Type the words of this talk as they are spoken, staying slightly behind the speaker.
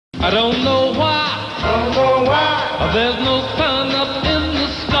I don't know why. Don't know why. There's no sun up in the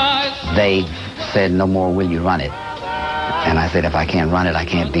skies. They said, no more will you run it. And I said, if I can't run it, I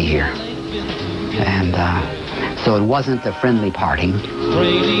can't be here. And so it wasn't a friendly parting.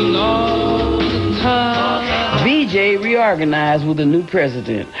 Raining all the time. VJ reorganized with a new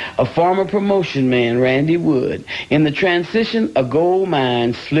president, a former promotion man, Randy Wood. In the transition, a gold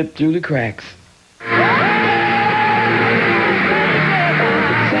mine slipped through the cracks.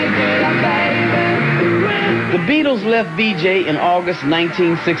 The Beatles left VJ in August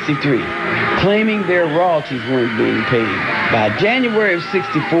 1963, claiming their royalties weren't being paid. By January of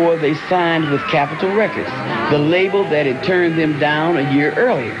 '64, they signed with Capitol Records, the label that had turned them down a year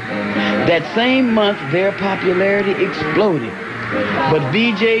earlier. That same month, their popularity exploded. But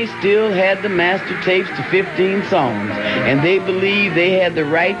VJ still had the master tapes to 15 songs, and they believed they had the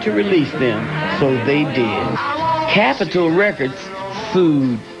right to release them, so they did. Capitol Records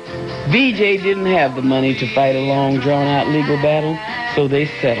sued. VJ didn't have the money to fight a long, drawn-out legal battle, so they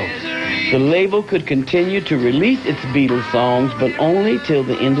settled. The label could continue to release its Beatles songs, but only till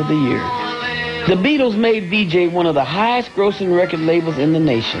the end of the year. The Beatles made VJ one of the highest-grossing record labels in the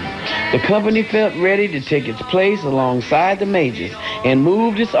nation. The company felt ready to take its place alongside the majors and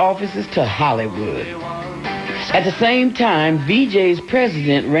moved its offices to Hollywood. At the same time, VJ's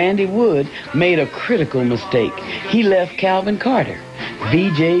president, Randy Wood, made a critical mistake. He left Calvin Carter,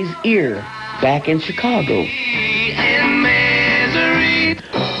 VJ's ear, back in Chicago.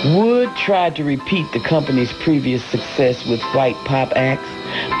 Wood tried to repeat the company's previous success with white pop acts,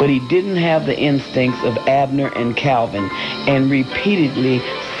 but he didn't have the instincts of Abner and Calvin and repeatedly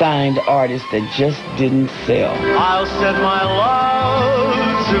signed artists that just didn't sell. I'll set my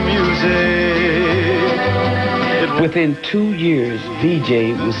love to music. Within 2 years,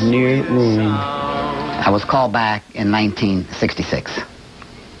 VJ was near ruin. I was called back in 1966.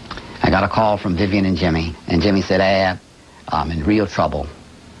 I got a call from Vivian and Jimmy said, Ab, I'm in real trouble,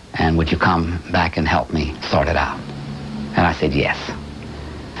 and would you come back and help me sort it out? And I said, yes.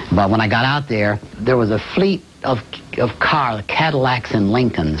 But when I got out there, there was a fleet of cars, Cadillacs and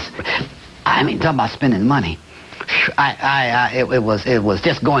Lincolns. I mean, talking about spending money. It was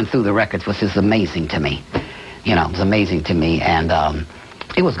just going through the records was just amazing to me. You know, it was amazing to me, and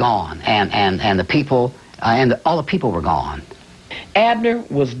it was gone, and the people, all the people were gone. Abner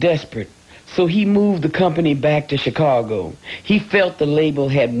was desperate, so he moved the company back to Chicago. He felt the label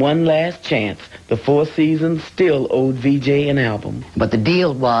had one last chance. The Four Seasons still owed VJ an album. But the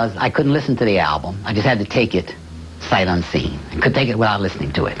deal was I couldn't listen to the album. I just had to take it sight unseen. I could take it without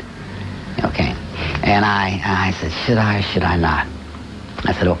listening to it. Okay. And I said, should I not?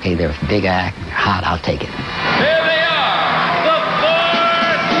 I said, okay, they're a big act, hot, I'll take it. Here they are, the Four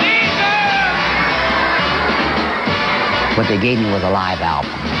Seasons! What they gave me was a live album,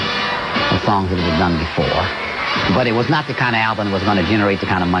 with songs that had been done before. But it was not the kind of album that was going to generate the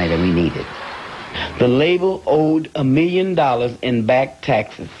kind of money that we needed. The label owed $1 million in back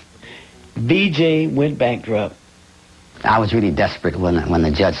taxes. VJ went bankrupt. I was really desperate when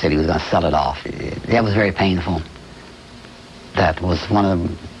the judge said he was going to sell it off. That was very painful. That was one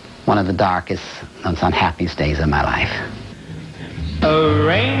of the darkest, most unhappiest days of my life.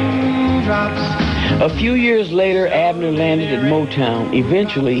 A few years later, Abner landed at Motown.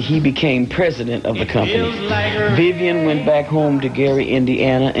 Eventually, he became president of the company. Vivian went back home to Gary,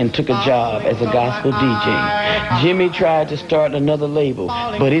 Indiana, and took a job as a gospel DJ. Jimmy tried to start another label,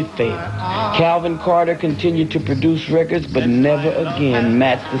 but it failed. Calvin Carter continued to produce records, but never again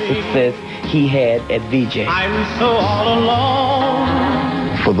matched the success he had at VJ. I'm so all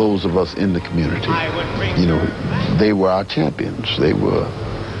alone. For those of us in the community, you know, they were our champions. They were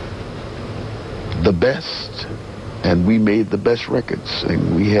the best, and we made the best records,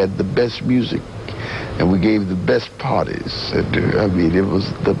 and we had the best music, and we gave the best parties. I mean, it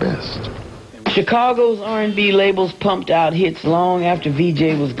was the best. Chicago's R&B labels pumped out hits long after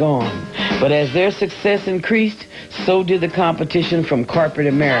VJ was gone. But as their success increased, so did the competition from corporate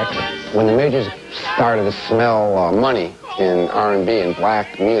America. When the majors started to smell money in R&B and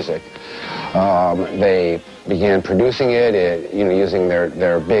black music, they began producing it, you know, using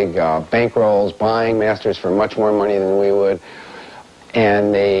their big bankrolls, buying masters for much more money than we would.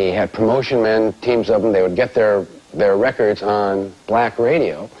 And they had promotion men, teams of them. They would get their records on black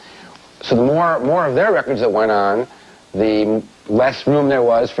radio. So the more of their records that went on, the less room there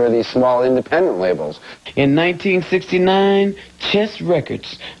was for these small independent labels. In 1969, Chess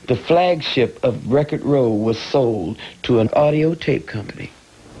Records, the flagship of Record Row, was sold to an audio tape company.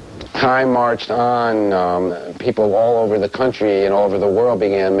 Time marched on. People all over the country and all over the world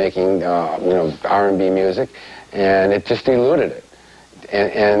began making, you know, R&B music, and it just eluded it.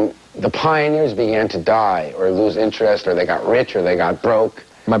 and the pioneers began to die or lose interest, or they got rich, or they got broke.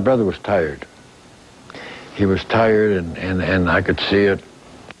 My brother was tired. He was tired, and I could see it.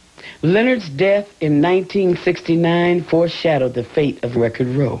 Leonard's death in 1969 foreshadowed the fate of Record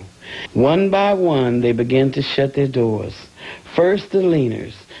Row. One by one, they began to shut their doors. First the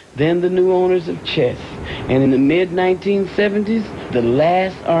Leaners, then the new owners of Chess, and in the mid-1970s, the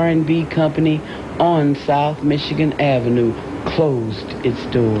last R&B company on South Michigan Avenue closed its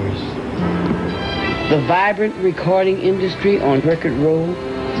doors. The vibrant recording industry on Record Row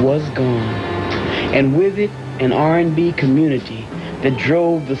was gone, and with it, an R&B community that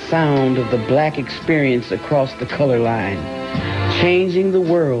drove the sound of the black experience across the color line, changing the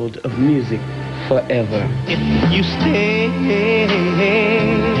world of music forever. If you stay,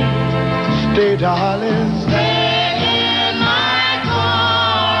 darling, stay in my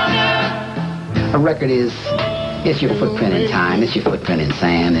corner. A record is, it's your footprint in time, it's your footprint in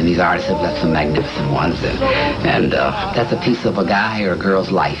sand, and these artists have left some magnificent ones, and that's a piece of a guy or a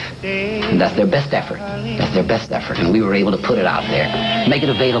girl's life, and that's their best effort. That's their best effort, and we were able to put it out there, make it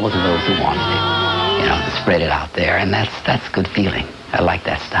available to those who wanted it, you know, to spread it out there, and that's good feeling. I like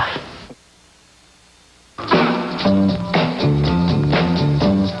that stuff.